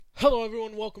Hello,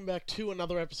 everyone. Welcome back to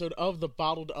another episode of the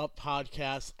Bottled Up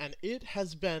Podcast. And it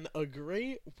has been a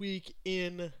great week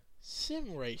in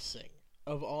sim racing,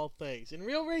 of all things. In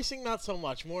real racing, not so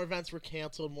much. More events were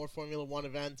canceled, more Formula One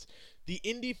events. The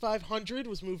Indy 500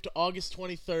 was moved to August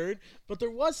 23rd, but there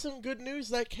was some good news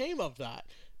that came of that.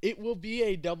 It will be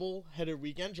a double-header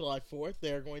weekend, July 4th.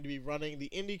 They are going to be running the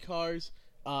Indy cars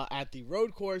at the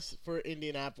road course for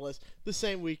Indianapolis the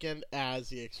same weekend as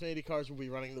the Xfinity cars will be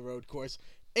running the road course,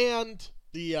 and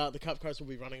the Cup cars will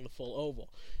be running the full oval.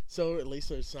 So at least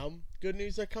there's some good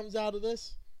news that comes out of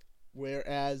this.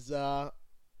 Whereas on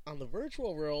the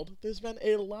virtual world, there's been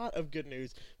a lot of good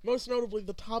news. Most notably,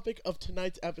 the topic of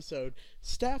tonight's episode,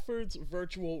 Stafford's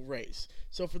virtual race.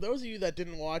 So for those of you that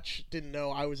didn't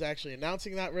know, I was actually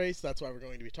announcing that race. That's why we're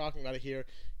going to be talking about it here,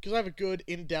 because I have a good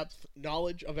in-depth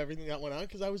knowledge of everything that went on,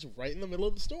 because I was right in the middle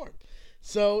of the storm.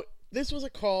 So this was a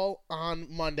call on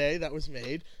Monday that was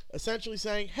made, essentially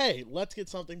saying, hey, let's get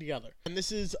something together. And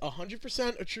this is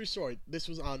 100% a true story. This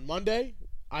was on Monday.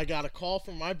 I got a call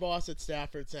from my boss at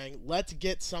Stafford saying, let's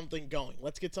get something going.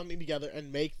 Let's get something together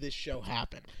and make this show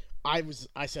happen. I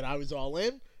said I was all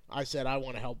in. I said I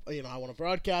want to help, I want to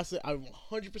broadcast it. I'm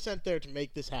 100% there to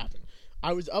make this happen.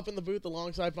 I was up in the booth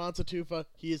alongside Bonsa Tufa.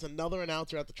 He is another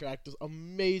announcer at the track, does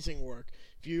amazing work.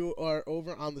 If you are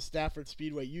over on the Stafford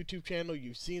Speedway YouTube channel,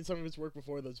 you've seen some of his work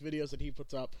before, those videos that he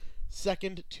puts up.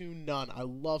 Second to none. I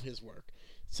love his work.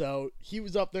 So he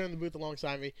was up there in the booth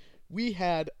alongside me. We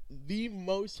had the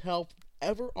most help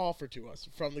ever offered to us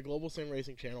from the Global Sim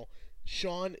Racing channel.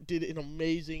 Sean did an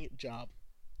amazing job.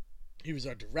 He was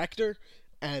our director,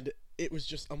 and it was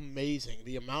just amazing,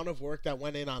 the amount of work that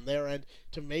went in on their end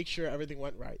to make sure everything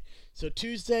went right. So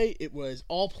Tuesday, it was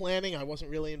all planning. I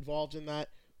wasn't really involved in that.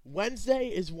 Wednesday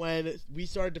is when we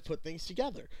started to put things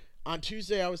together. On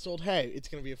Tuesday, I was told, hey, it's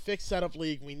going to be a fixed setup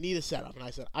league. We need a setup. And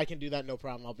I said, I can do that, no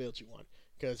problem. I'll build you one.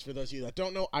 Because for those of you that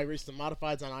don't know, I race the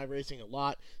modifieds on iRacing a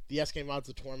lot. The SK mods,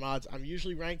 the Tour mods. I'm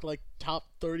usually ranked like top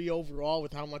 30 overall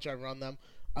with how much I run them.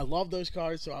 I love those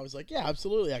cars, so I was like, yeah,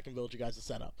 absolutely, I can build you guys a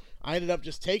setup. I ended up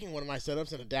just taking one of my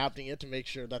setups and adapting it to make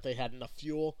sure that they had enough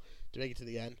fuel to make it to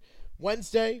the end.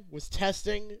 Wednesday was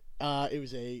testing. It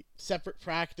was a separate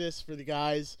practice for the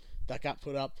guys that got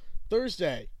put up.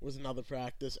 Thursday was another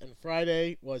practice, and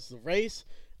Friday was the race.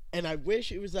 And I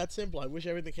wish it was that simple. I wish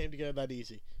everything came together that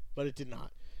easy, but it did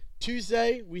not.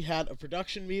 Tuesday, we had a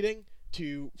production meeting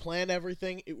to plan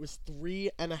everything. It was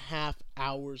 3.5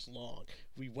 hours long.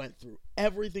 We went through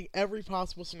everything, every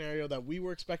possible scenario that we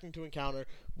were expecting to encounter,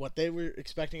 what they were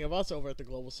expecting of us over at the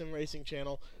Global Sim Racing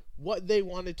channel, what they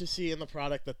wanted to see in the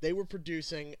product that they were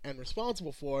producing and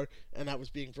responsible for, and that was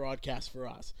being broadcast for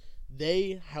us.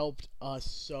 They helped us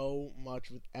so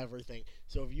much with everything.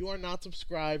 So if you are not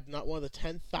subscribed, not one of the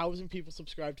 10,000 people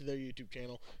subscribed to their YouTube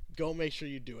channel, go make sure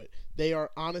you do it. They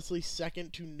are honestly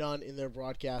second to none in their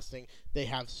broadcasting. They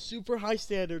have super high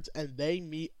standards, and they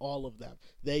meet all of them.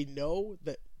 They know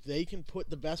that they can put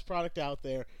the best product out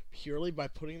there purely by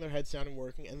putting their heads down and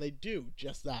working, and they do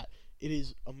just that. It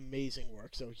is amazing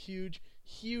work. So huge,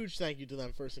 huge thank you to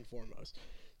them first and foremost.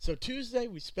 So Tuesday,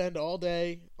 we spend all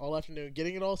day, all afternoon,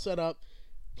 getting it all set up,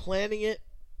 planning it,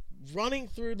 running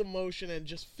through the motion, and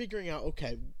just figuring out,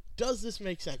 okay, does this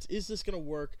make sense? Is this going to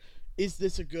work? Is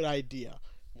this a good idea?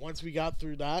 Once we got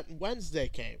through that, Wednesday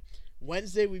came.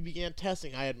 Wednesday, we began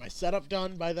testing. I had my setup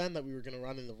done by then that we were going to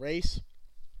run in the race.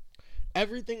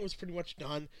 Everything was pretty much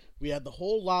done. We had the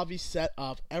whole lobby set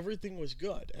up. Everything was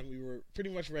good, and we were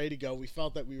pretty much ready to go. We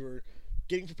felt that we were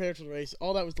getting prepared for the race.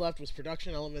 All that was left was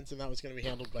production elements, and that was going to be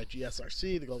handled by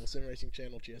GSRC, the Global Sim Racing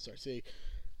channel, GSRC,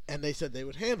 and they said they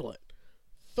would handle it.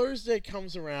 Thursday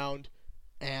comes around,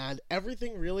 and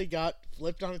everything really got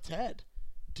flipped on its head.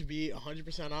 To be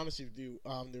 100% honest with you,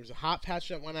 there was a hot patch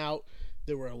that went out.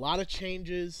 There were a lot of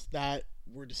changes that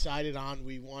were decided on.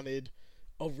 We wanted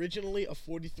originally a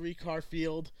 43-car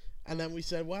field, and then we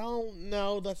said, well,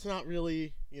 no, that's not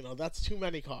really, that's too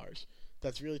many cars.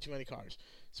 That's really too many cars.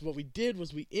 So what we did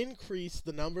was we increased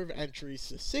the number of entries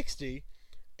to 60,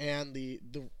 and the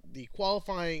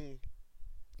qualifying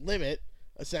limit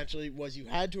essentially was you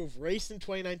had to have raced in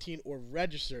 2019 or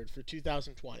registered for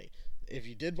 2020. If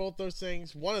you did both those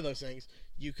things, one of those things,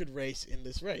 you could race in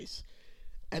this race.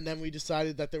 And then we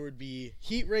decided that there would be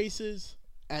heat races,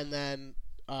 and then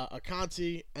a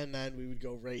Conti, and then we would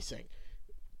go racing.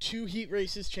 2 heat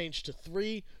races changed to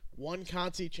 3, 1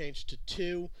 Conti changed to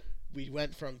 2. We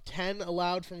went from 10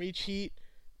 allowed from each heat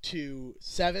to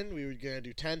 7. We were going to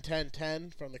do 10, 10, 10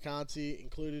 from the Conti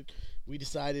included. We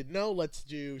decided, no, let's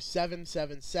do 7,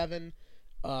 7, 7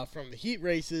 from the heat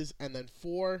races, and then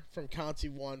 4 from Conti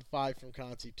 1, 5 from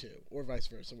Conti 2, or vice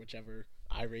versa, whichever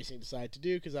iRacing decided to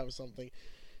do, because that was something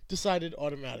decided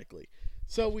automatically.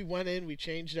 So we went in, we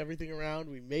changed everything around,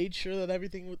 we made sure that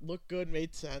everything would look good,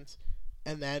 made sense,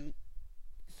 and then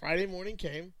Friday morning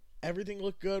came, everything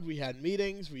looked good, we had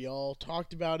meetings, we all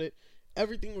talked about it,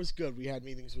 everything was good. We had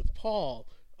meetings with Paul,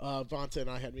 Vonta and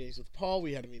I had meetings with Paul,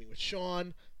 we had a meeting with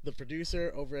Sean, the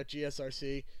producer over at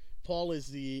GSRC. Paul is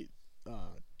the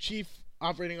Chief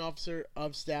Operating Officer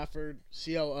of Stafford,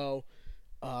 COO,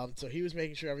 so he was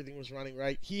making sure everything was running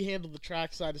right. He handled the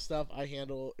track side of stuff.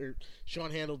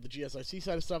 Sean handled the GSRC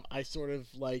side of stuff. I sort of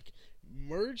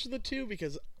merged the two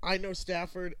because I know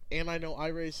Stafford and I know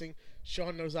iRacing.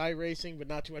 Sean knows iRacing, but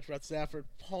not too much about Stafford.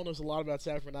 Paul knows a lot about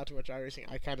Stafford, but not too much iRacing.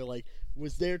 I kind of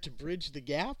was there to bridge the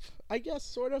gap, I guess,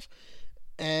 sort of.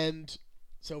 And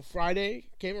so Friday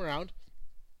came around,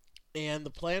 and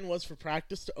the plan was for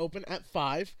practice to open at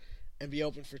 5 and be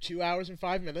open for 2 hours and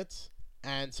 5 minutes.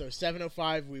 And so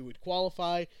 7:05 we would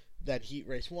qualify, then heat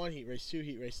race 1, heat race 2,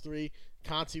 heat race 3,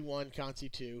 Consi 1,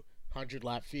 Consi 2,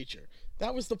 100-lap feature.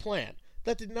 That was the plan.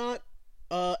 That did not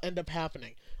end up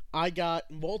happening. I got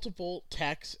multiple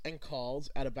texts and calls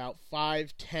at about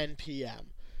 5:10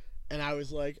 p.m. And I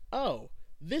was like, oh,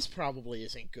 this probably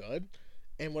isn't good.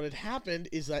 And what had happened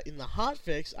is that in the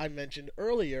hotfix I mentioned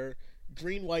earlier,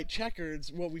 green-white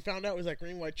checkers, what we found out was that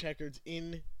green-white checkers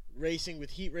in racing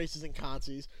with heat races and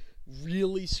consis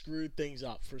really screwed things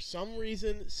up. For some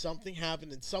reason, something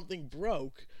happened and something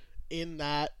broke in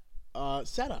that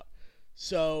setup.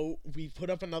 So we put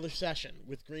up another session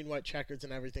with green-white checkers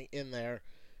and everything in there.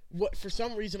 For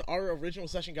some reason, our original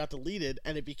session got deleted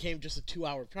and it became just a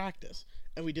 2-hour practice.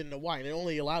 And we didn't know why. And it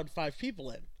only allowed 5 people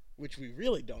in, which we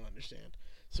really don't understand.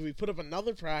 So we put up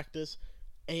another practice,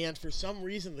 and for some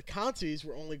reason, the consis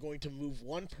were only going to move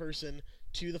one person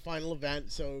to the final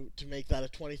event, so to make that a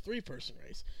 23-person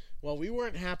race. Well, we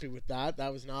weren't happy with that.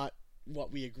 That was not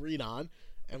what we agreed on,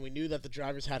 and we knew that the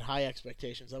drivers had high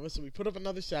expectations of us, so we put up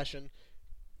another session.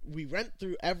 We went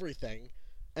through everything,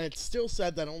 and it still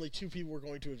said that only 2 people were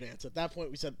going to advance. At that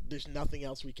point, we said, there's nothing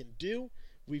else we can do.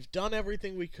 We've done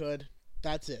everything we could.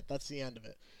 That's it. That's the end of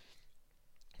it.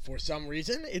 For some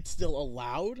reason, it still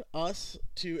allowed us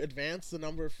to advance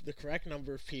the correct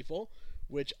number of people,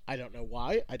 which I don't know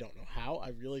why. I don't know how. I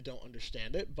really don't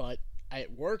understand it, but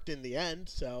it worked in the end.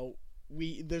 So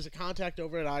there's a contact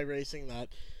over at iRacing that,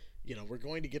 we're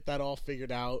going to get that all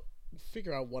figured out,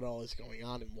 figure out what all is going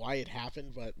on and why it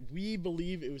happened. But we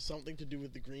believe it was something to do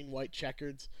with the green-white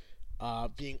checkers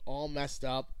being all messed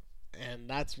up, and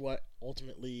that's what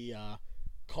ultimately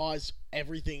caused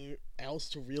everything else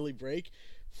to really break.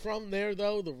 From there,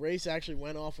 though, the race actually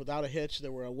went off without a hitch.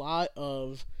 There were a lot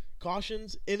of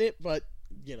cautions in it, but,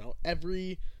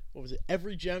 every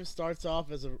gem starts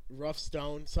off as a rough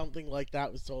stone. Something like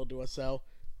that was told to us. So,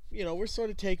 we're sort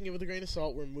of taking it with a grain of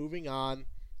salt. We're moving on,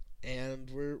 and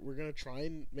we're going to try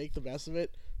and make the best of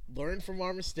it, learn from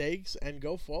our mistakes, and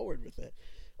go forward with it.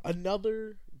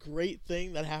 Another great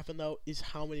thing that happened, though, is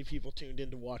how many people tuned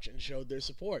in to watch and showed their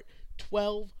support.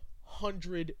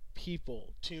 1,200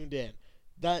 people tuned in.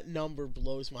 That number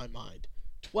blows my mind.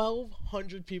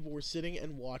 1,200 people were sitting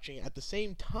and watching at the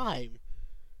same time.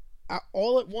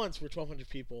 All at once were 1,200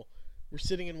 people were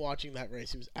sitting and watching that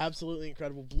race. It was absolutely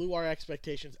incredible. Blew our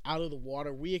expectations out of the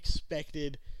water. We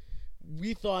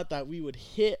thought that we would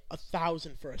hit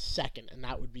 1,000 for a second, and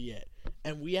that would be it.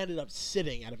 And we ended up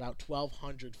sitting at about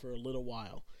 1,200 for a little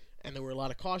while. And there were a lot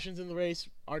of cautions in the race.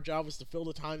 Our job was to fill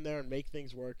the time there and make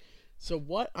things work. So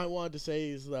what I wanted to say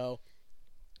is, though,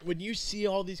 when you see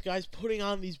all these guys putting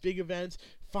on these big events,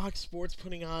 Fox Sports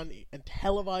putting on and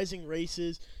televising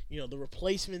races, the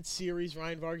replacement series,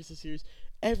 Ryan Vargas' series,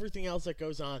 everything else that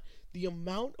goes on, the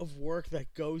amount of work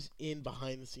that goes in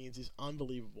behind the scenes is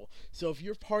unbelievable. So if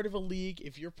you're part of a league,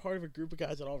 if you're part of a group of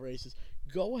guys at all races,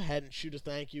 go ahead and shoot a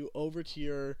thank you over to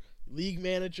your league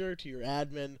manager, to your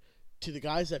admin, to the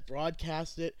guys that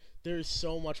broadcast it. There is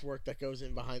so much work that goes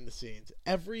in behind the scenes.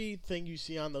 Everything you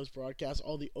see on those broadcasts,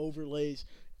 all the overlays,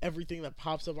 everything that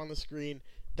pops up on the screen,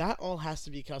 that all has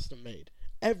to be custom made.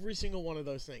 Every single one of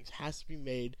those things has to be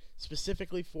made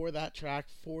specifically for that track,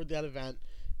 for that event.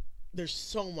 There's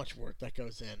so much work that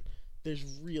goes in. There's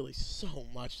really so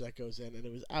much that goes in, and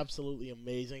it was absolutely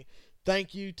amazing.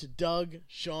 Thank you to Doug,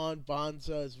 Sean,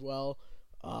 Bonza as well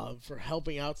for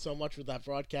helping out so much with that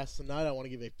broadcast tonight. I want to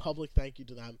give a public thank you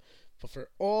to them. But for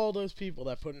all those people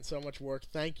that put in so much work,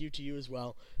 thank you to you as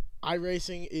well.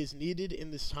 iRacing is needed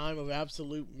in this time of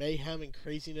absolute mayhem and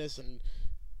craziness and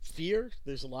fear.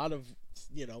 There's a lot of,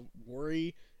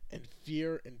 worry and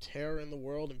fear and terror in the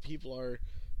world, and people are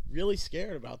really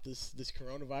scared about this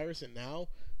coronavirus. And now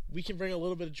we can bring a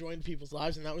little bit of joy into people's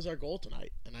lives, and that was our goal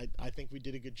tonight. And I think we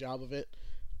did a good job of it.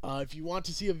 If you want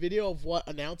to see a video of what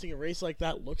announcing a race like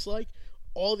that looks like,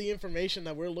 all the information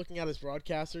that we're looking at as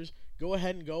broadcasters, go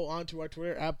ahead and go onto our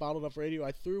Twitter at Bottled Up Radio.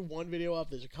 I threw one video up.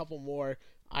 There's a couple more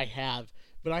I have.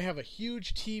 But I have a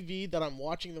huge TV that I'm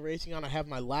watching the racing on. I have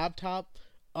my laptop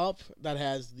up that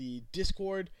has the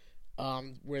Discord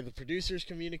where the producer's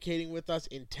communicating with us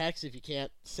in text if you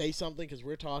can't say something because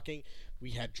we're talking.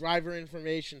 We had driver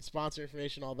information, sponsor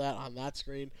information, all that on that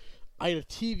screen. I had a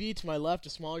TV to my left, a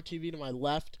smaller TV to my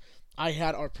left. I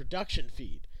had our production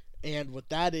feed. And what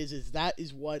that is that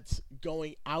is what's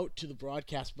going out to the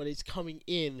broadcast, but it's coming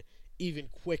in even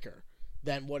quicker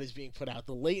than what is being put out.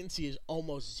 The latency is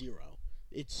almost zero.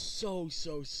 It's so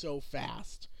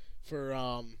fast for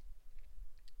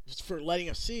letting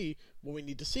us see what we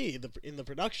need to see in the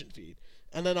production feed.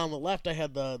 And then on the left, I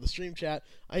had the stream chat.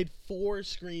 I had 4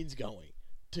 screens going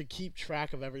to keep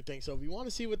track of everything. So if you want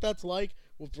to see what that's like,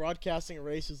 what broadcasting a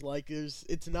race is like,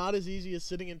 it's not as easy as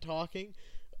sitting and talking,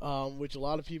 which a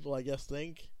lot of people, I guess,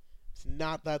 think. It's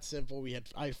not that simple.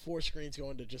 I had 4 screens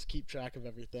going to just keep track of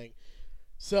everything.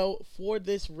 So for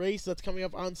this race that's coming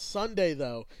up on Sunday,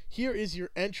 though, here is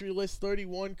your entry list: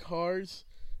 31 cars.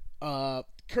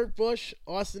 Kurt Busch,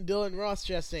 Austin Dillon, Ross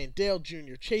Chastain, Dale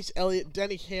Jr., Chase Elliott,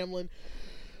 Denny Hamlin,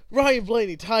 Ryan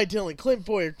Blaney, Ty Dillon, Clint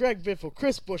Bowyer, Greg Biffle,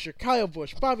 Chris Buescher, Kyle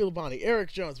Busch, Bobby Labonte,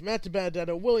 Eric Jones, Matt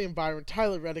DiBenedetto, William Byron,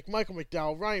 Tyler Reddick, Michael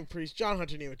McDowell, Ryan Preece, John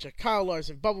Hunter Nemechek, Kyle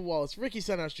Larson, Bubba Wallace, Ricky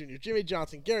Stenhouse Jr., Jimmy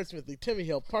Johnson, Garrett Smithley, Timmy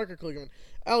Hill, Parker Kligerman,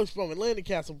 Alex Bowman, Landon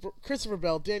Castle, Christopher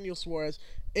Bell, Daniel Suarez,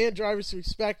 and drivers to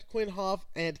expect: Quinn Hoff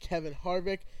and Kevin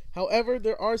Harvick. However,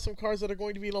 there are some cars that are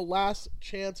going to be in a last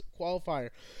chance qualifier.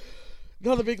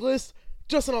 Another big list: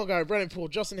 Justin Allgaier, Brennan Poole,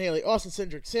 Justin Haley, Austin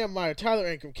Cindric, Sam Meyer, Tyler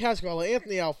Ankrum, Kaz Grala,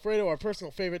 Anthony Alfredo, our personal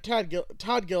favorite,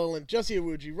 Todd Gilliland, Jesse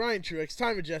Iwuji, Ryan Truex,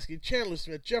 Ty Majeski, Chandler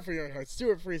Smith, Jeffrey Earnhardt,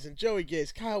 Stuart Friesen, Joey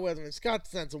Gase, Kyle Weatherman, Scott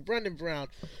Stenzel, Brendan Brown,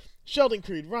 Sheldon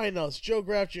Creed, Ryan Ellis, Joe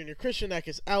Graf Jr., Christian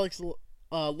Eckes, Alex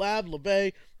Lab,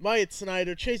 LeBay, Myatt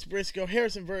Snyder, Chase Briscoe,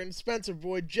 Harrison Burton, Spencer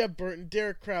Boyd, Jeb Burton,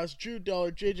 Derek Kraus, Drew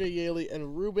Dollar, JJ Yaley,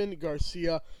 and Ruben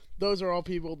Garcia. Those are all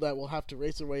people that will have to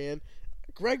race their way in.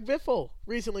 Greg Biffle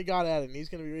recently got added, and he's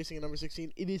going to be racing at number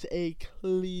 16. It is a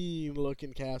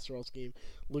clean-looking casserole scheme.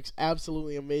 Looks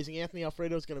absolutely amazing. Anthony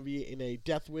Alfredo is going to be in a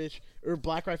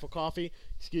Black Rifle Coffee,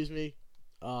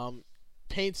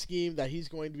 paint scheme that he's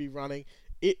going to be running.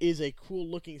 It is a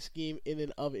cool-looking scheme in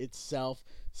and of itself.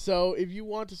 So if you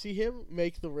want to see him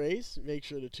make the race, make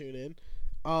sure to tune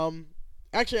in.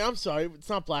 Actually, I'm sorry. It's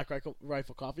not Black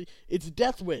Rifle Coffee. It's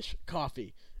Death Wish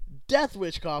Coffee. Death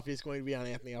Wish Coffee is going to be on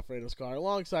Anthony Alfredo's car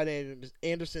alongside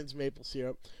Anderson's Maple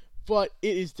Syrup. But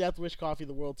it is Death Wish Coffee,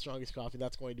 the world's strongest coffee.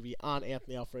 That's going to be on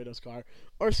Anthony Alfredo's car.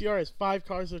 RCR has 5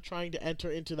 cars that are trying to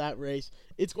enter into that race.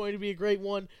 It's going to be a great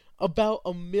one. About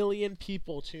 1 million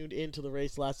people tuned into the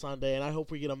race last Sunday, and I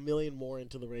hope we get 1 million more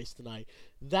into the race tonight.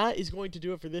 That is going to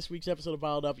do it for this week's episode of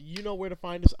Bottled Up. You know where to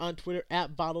find us on Twitter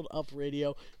at Bottled Up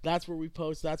Radio. That's where we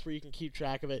post. That's where you can keep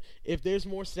track of it. If there's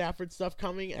more Stafford stuff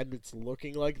coming, and it's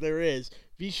looking like there is,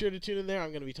 be sure to tune in there.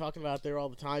 I'm going to be talking about it there all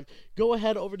the time. Go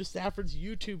ahead over to Stafford's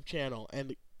YouTube channel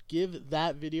and give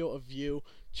that video a view.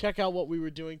 Check out what we were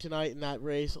doing tonight in that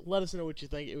race. Let us know what you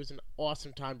think. It was an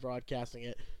awesome time broadcasting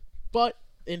it. But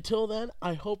until then,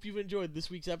 I hope you've enjoyed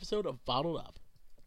this week's episode of Bottled Up.